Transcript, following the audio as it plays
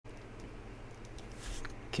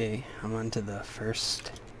Okay, I'm on to the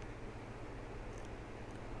first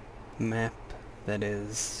map that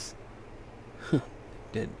is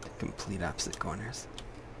did complete opposite corners.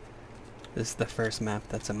 This is the first map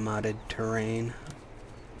that's a modded terrain,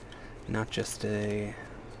 not just a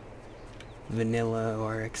vanilla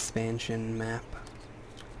or expansion map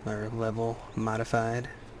or level modified,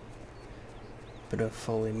 but a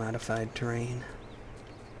fully modified terrain.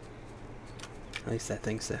 At least I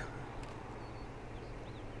think so.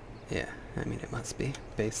 Yeah, I mean it must be,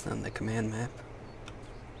 based on the command map.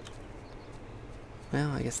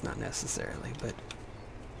 Well, I guess not necessarily, but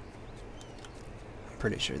I'm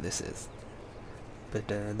pretty sure this is. But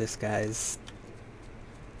this guy's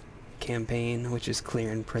campaign, which is clear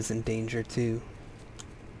and present danger too,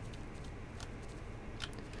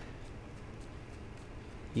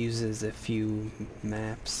 uses a few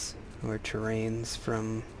maps or terrains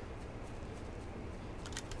from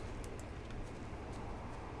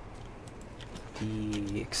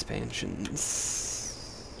the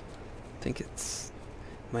expansions. I think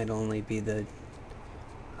might only be the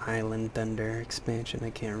Island Thunder expansion, I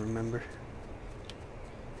can't remember.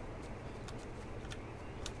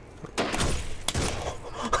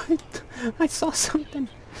 I saw something,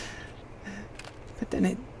 but then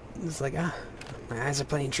it was like, my eyes are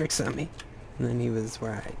playing tricks on me. And then he was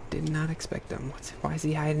where I did not expect him. Why is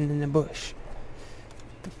he hiding in the bush?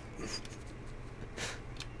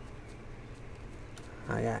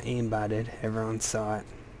 I got aimbotted. Everyone saw it.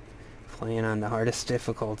 Playing on the hardest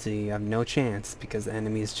difficulty, you have no chance because the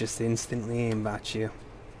enemies just instantly aimbot you.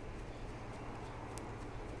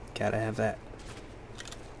 Gotta have that.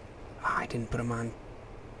 Oh, I didn't put him on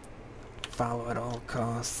follow at all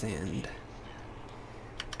costs and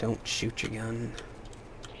don't shoot your gun.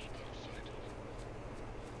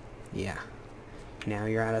 Yeah. Now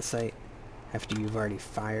you're out of sight after you've already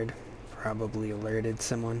fired. Probably alerted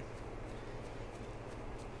someone.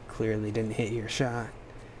 Clearly didn't hit your shot.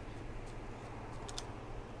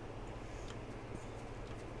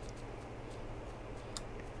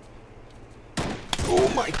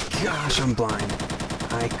 Oh my gosh, I'm blind.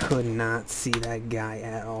 I could not see that guy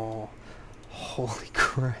at all. Holy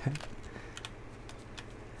crap.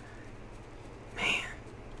 Man,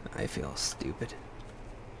 I feel stupid.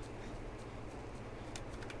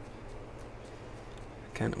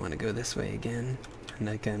 I kind of want to go this way again, and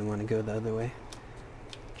I kind of want to go the other way,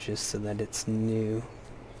 just so that it's new.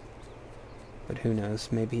 But who knows,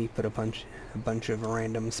 maybe he put a bunch of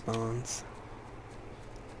random spawns.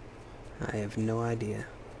 I have no idea.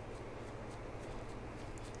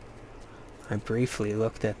 I briefly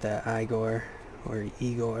looked at the Igor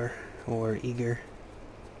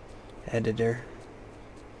editor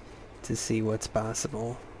to see what's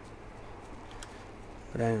possible,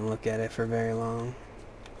 but I didn't look at it for very long,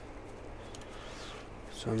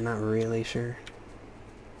 so I'm not really sure.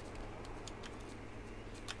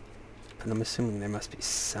 But I'm assuming there must be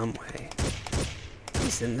some way.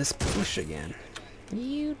 He's in this bush again.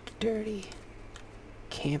 You dirty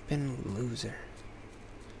camping loser.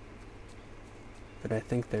 But I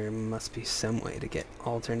think there must be some way to get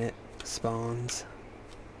alternate spawns.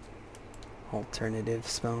 Alternative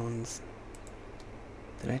spawns.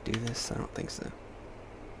 Did I do this? I don't think so.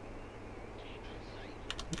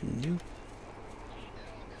 Nope.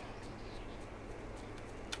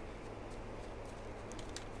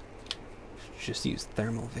 Just use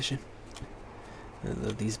thermal vision.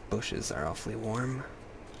 Although these bushes are awfully warm.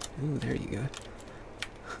 Ooh, there you go.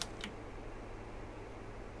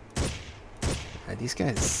 Are these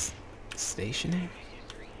guys stationary?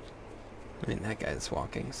 I mean, that guy's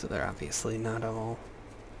walking, so they're obviously not all.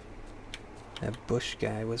 That bush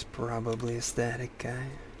guy was probably a static guy.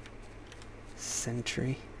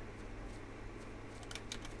 Sentry.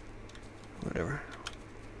 Whatever.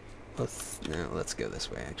 Let's go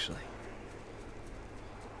this way, actually.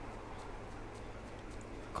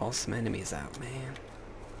 Call some enemies out, man.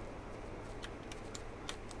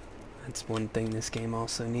 That's one thing this game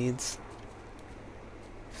also needs.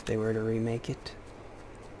 If they were to remake it.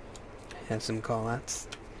 Have some callouts.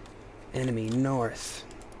 Enemy north.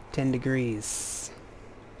 10 degrees.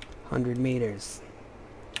 100 meters.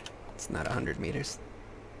 It's not 100 meters.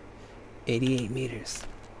 88 meters.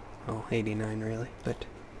 Oh, 89 really, but...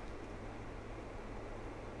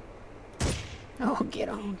 Oh, get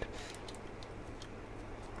on!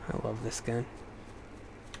 I love this gun.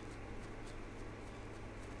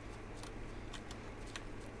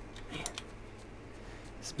 Man.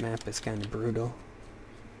 This map is kind of brutal.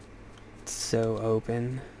 It's so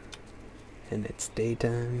open, and it's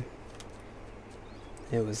daytime.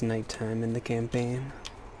 It was nighttime in the campaign.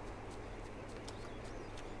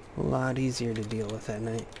 A lot easier to deal with at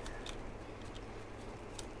night.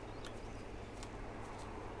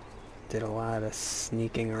 Did a lot of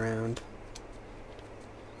sneaking around.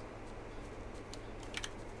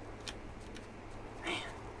 Man.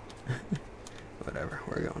 Whatever,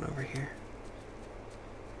 we're going over here.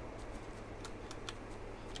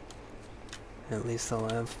 At least I'll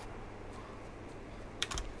have...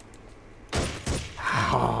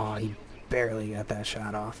 Oh, he barely got that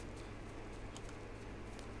shot off.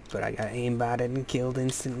 But I got aimbotted and killed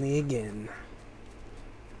instantly again.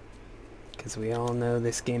 Because we all know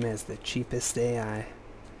this game has the cheapest AI.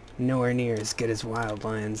 Nowhere near as good as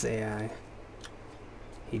Wildlands AI.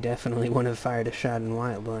 He definitely wouldn't have fired a shot in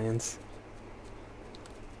Wildlands.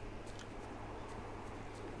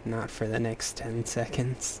 Not for the next 10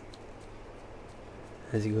 seconds.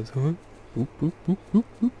 As he goes, huh? Boop, boop, boop, boop,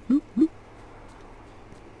 boop, boop, boop.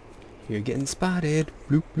 You're getting spotted.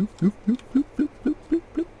 Bloop, bloop, bloop, bloop, bloop, bloop, bloop, bloop,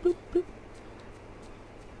 bloop, bloop, bloop.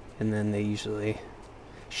 And then they usually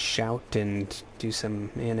shout and do some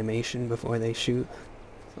animation before they shoot.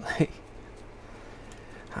 Like,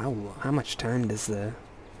 how much time does the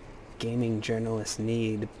gaming journalist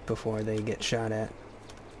need before they get shot at?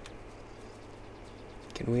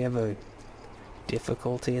 Can we have a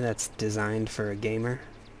difficulty that's designed for a gamer?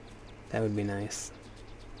 That would be nice.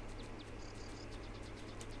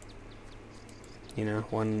 You know,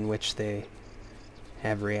 one in which they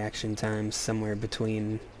have reaction times somewhere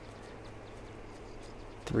between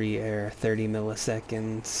 30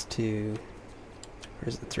 milliseconds to...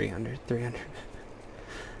 Where's the 300? 300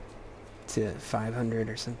 to 500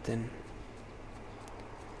 or something.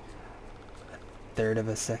 A third of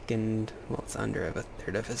a second. Well, it's under a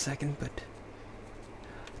third of a second, but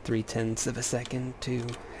 3/10 of a second to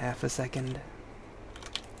half a second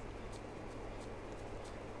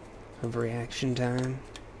of reaction time.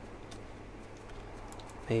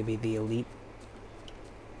 Maybe the elite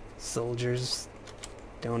soldiers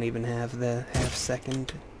don't even have the half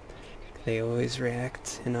second. They always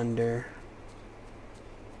react in under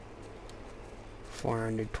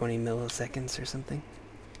 420 milliseconds or something.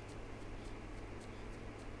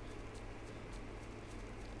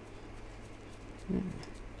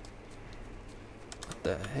 What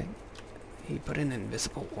the heck? He put an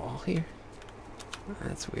invisible wall here?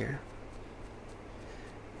 That's weird.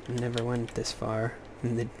 Never went this far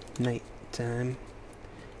in the night time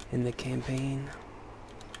in the campaign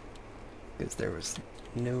because there was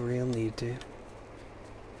no real need to.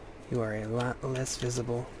 You are a lot less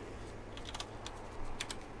visible.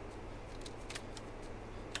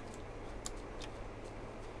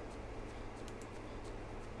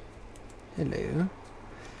 Hello.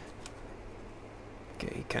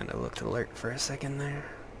 Okay, he kind of looked alert for a second there.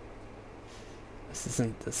 This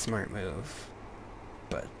isn't the smart move,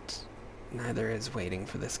 but neither is waiting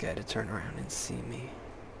for this guy to turn around and see me.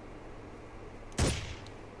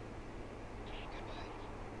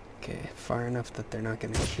 Okay, far enough that they're not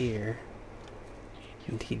gonna hear.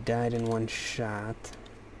 And he died in one shot.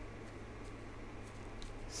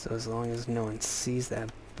 So as long as no one sees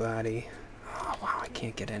that body... Oh wow, I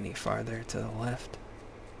can't get any farther to the left.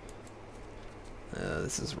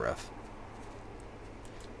 This is rough.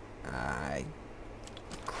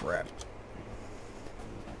 Crap.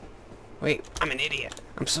 Wait, I'm an idiot.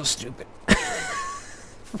 I'm so stupid.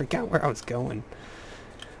 Forgot where I was going.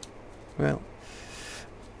 Well,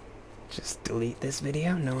 just delete this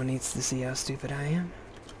video. No one needs to see how stupid I am.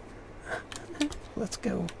 Let's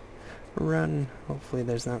go. Run. Hopefully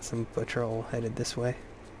there's not some patrol headed this way.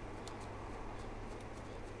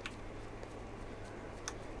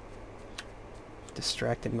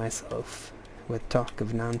 Distracted myself with talk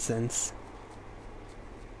of nonsense.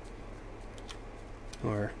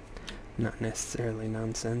 Or not necessarily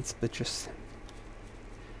nonsense, but just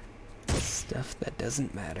stuff that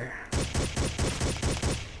doesn't matter.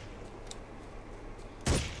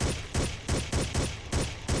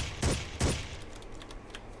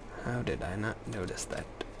 How did I not notice that?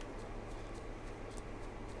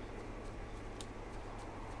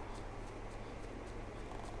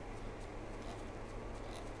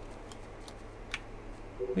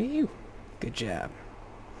 Whew! Good job.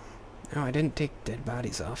 Oh, I didn't take dead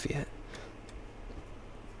bodies off yet.